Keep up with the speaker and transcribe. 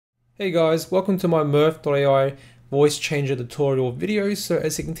Hey guys, welcome to my Murf AI voice changer tutorial video. So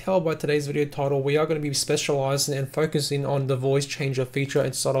as you can tell by today's video title, we are going to be specializing and focusing on the voice changer feature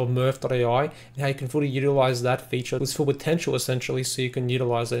inside of Murf AI and how you can fully utilize that feature with full potential essentially, so you can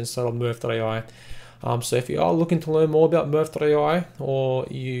utilize it inside of Murf AI. So if you are looking to learn more about Murf AI or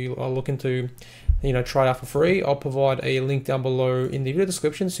you are looking to try it out for free, I'll provide a link down below in the video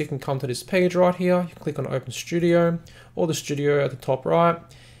description, so you can come to this page right here. You click on Open Studio or the studio at the top right,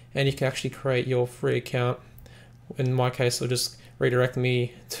 and you can actually create your free account. In my case, it'll just redirect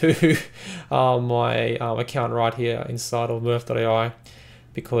me to my account right here inside of Murf AI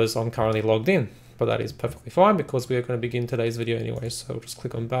because I'm currently logged in. But that is perfectly fine because we are going to begin today's video anyway. So we'll just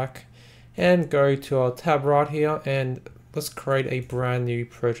click on back and go to our tab right here, and let's create a brand new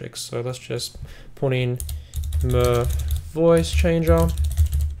project. So let's just put in Murf voice changer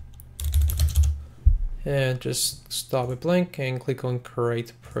and just start with blank and click on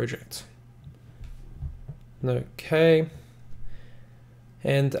create project. Okay,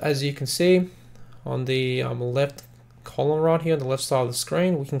 and as you can see on the left column right here on the left side of the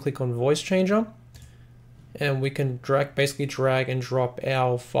screen, we can click on voice changer and we can basically drag and drop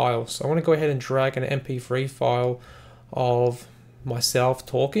our file. So I want to go ahead and drag an MP3 file of myself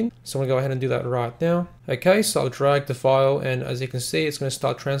talking, so I'm going to go ahead and do that right now. Okay, so I'll drag the file, and as you can see, it's going to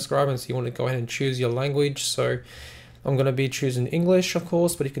start transcribing. So you want to go ahead and choose your language. So I'm going to be choosing English, of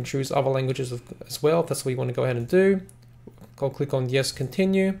course, but you can choose other languages as well if that's what you want to go ahead and do. I'll click on yes,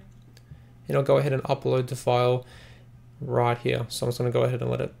 continue, and I'll go ahead and upload the file right here. So I'm just going to go ahead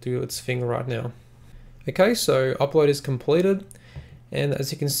and let it do its thing right now. Okay, so upload is completed, and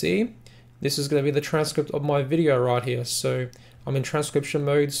as you can see, this is going to be the transcript of my video right here. So I'm in transcription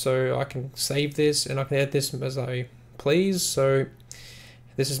mode, so I can save this and I can edit this as I please. So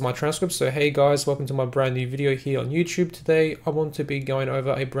this is my transcript. So hey guys, welcome to my brand new video here on YouTube. Today I want to be going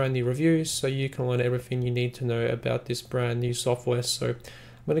over a brand new review so you can learn everything you need to know about this brand new software. So I'm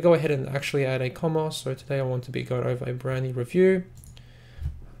going to go ahead and actually add a comma. So today I want to be going over a brand new review,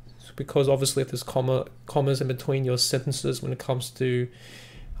 because obviously if there's commas in between your sentences when it comes to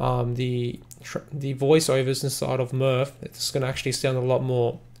the voiceovers inside of Murf, it's going to actually sound a lot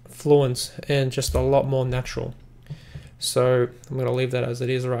more fluent and just a lot more natural. So I'm going to leave that as it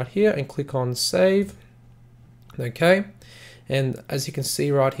is right here and click on save. Okay, and as you can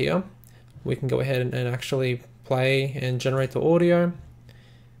see right here, we can go ahead and actually play and generate the audio.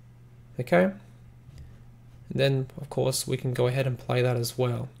 Okay, and then of course we can go ahead and play that as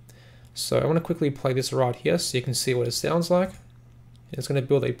well. So I want to quickly play this right here so you can see what it sounds like. It's going to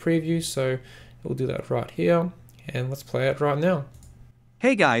build a preview, so we'll do that right here, and let's play it right now.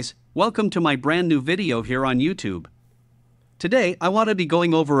 Hey guys, welcome to my brand new video here on YouTube. Today I want to be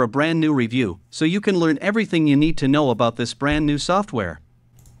going over a brand new review, so you can learn everything you need to know about this brand new software.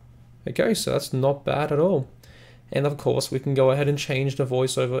 Okay, so that's not bad at all. And of course we can go ahead and change the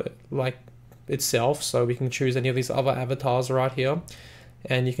voiceover like itself, so we can choose any of these other avatars right here.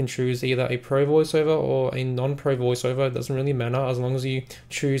 And you can choose either a pro voiceover or a non-pro voiceover. It doesn't really matter as long as you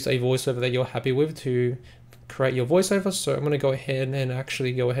choose a voiceover that you're happy with to create your voiceover. So I'm going to go ahead and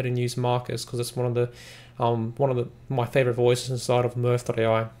actually go ahead and use Marcus, because it's one of my favorite voices inside of Murf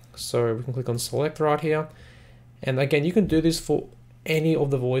AI. So we can click on select right here, and again you can do this for any of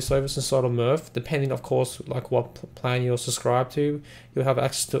the voiceovers inside of Murf, depending of course like what plan you're subscribed to. You'll have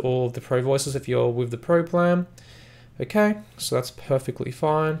access to all of the pro voices if you're with the pro plan. Okay, so that's perfectly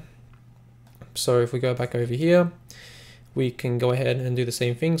fine. So if we go back over here, we can go ahead and do the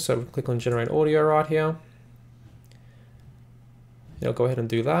same thing. So we click on generate audio right here. It'll go ahead and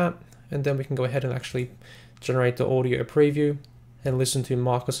do that. And then we can go ahead and actually generate the audio preview and listen to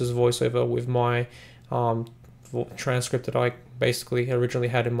Marcus's voiceover with my transcript that I basically originally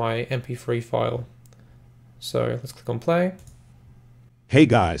had in my MP3 file. So let's click on play. Hey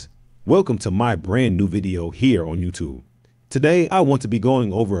guys, welcome to my brand new video here on YouTube. Today, I want to be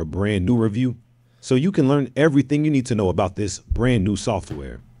going over a brand new review so you can learn everything you need to know about this brand new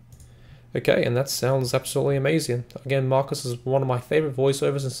software. Okay, and that sounds absolutely amazing. Again, Marcus is one of my favorite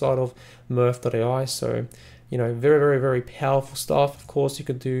voiceovers inside of Murf AI. So, very, very, very powerful stuff. Of course, you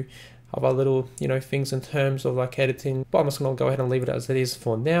could do other little, things in terms of like editing, but I'm just going to go ahead and leave it as it is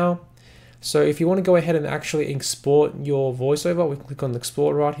for now. So if you want to go ahead and actually export your voiceover, we can click on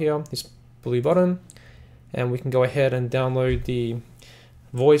export right here, this blue button, and we can go ahead and download the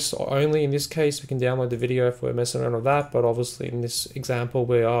voice only. In this case, we can download the video if we're messing around with that, but obviously in this example,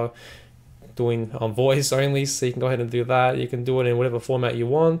 we are doing voice only, so you can go ahead and do that. You can do it in whatever format you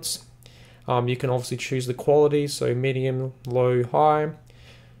want. You can obviously choose the quality, so medium, low, high.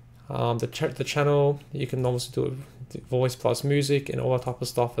 the channel. You can obviously do voice plus music and all that type of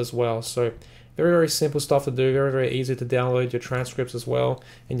stuff as well. So very simple stuff to do, very easy to download your transcripts as well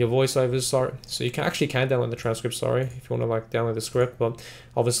and your voiceovers. Sorry, so you can download the transcript, sorry, if you want to like download the script, but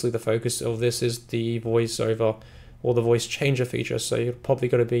obviously the focus of this is the voiceover or the voice changer feature. So you're probably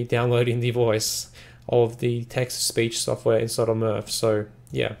going to be downloading the voice of the text-to-speech software inside of Murf. So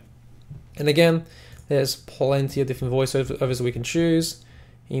yeah, and again, there's plenty of different voiceovers we can choose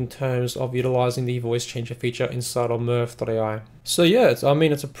in terms of utilizing the voice changer feature inside of Murf AI. So yeah, it's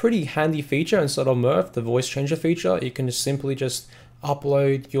a pretty handy feature inside of Murf, the voice changer feature. You can just simply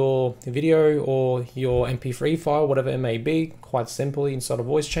upload your video or your MP3 file, whatever it may be, quite simply inside of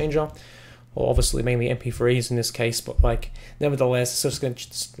voice changer, or obviously mainly MP3s in this case, but like nevertheless, it's just going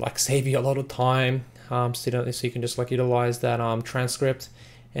to save you a lot of time. So you can just utilize that transcript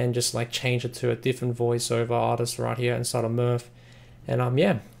and just change it to a different voiceover artist right here inside of Murf. And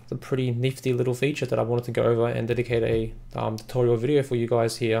yeah, it's a pretty nifty little feature that I wanted to go over and dedicate a tutorial video for you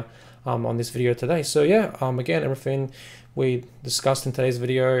guys here on this video today. So yeah, again, everything we discussed in today's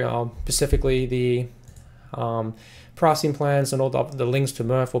video, specifically the pricing plans and all the links to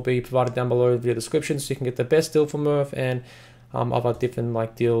Murf will be provided down below via description, so you can get the best deal for Murf and other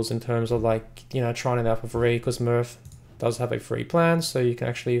different deals in terms of trying it out for free, because Murf does have a free plan, so you can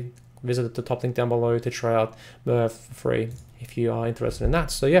actually visit the top link down below to try out Murf for free if you are interested in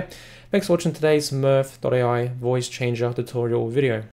that. So yeah, thanks for watching today's Murf AI voice changer tutorial video.